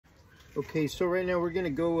Okay, so right now we're gonna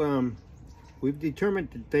go, we've determined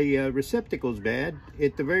that the receptacle's bad.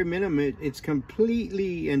 At the very minimum, it's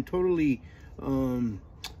completely and totally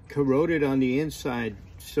corroded on the inside.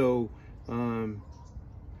 So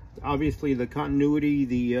obviously the continuity,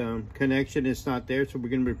 the connection is not there, so we're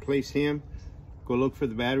gonna replace him. Go look for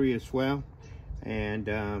the battery as well. And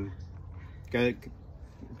got a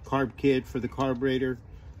carb kit for the carburetor,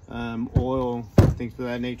 oil, things of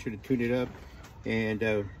that nature to tune it up. And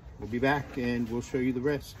we'll be back and we'll show you the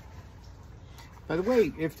rest. By the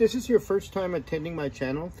way, if this is your first time attending my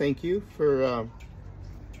channel, thank you for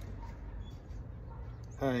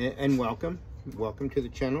and welcome to the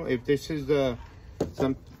channel. If this is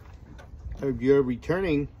some of your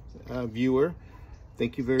returning viewer,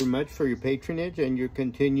 thank you very much for your patronage and your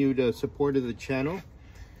continued support of the channel.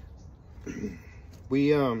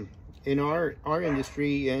 We in our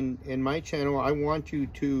industry and in my channel, I want you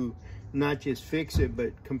to not just fix it,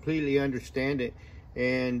 but completely understand it.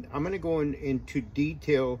 And I'm going to go into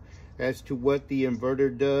detail as to what the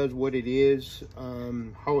inverter does, what it is,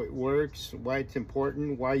 how it works, why it's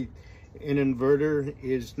important, why an inverter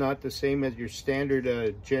is not the same as your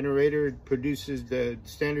standard generator. It produces the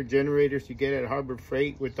standard generators you get at Harbor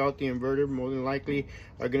Freight without the inverter, more than likely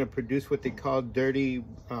are going to produce what they call dirty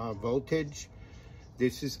voltage.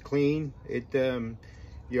 This is clean.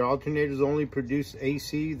 Your alternators only produce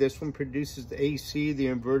AC. This one produces the AC. The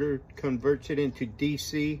inverter converts it into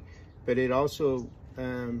DC, but it also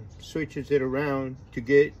switches it around to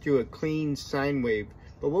get to a clean sine wave.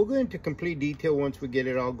 But we'll go into complete detail once we get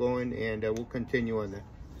it all going, and we'll continue on that.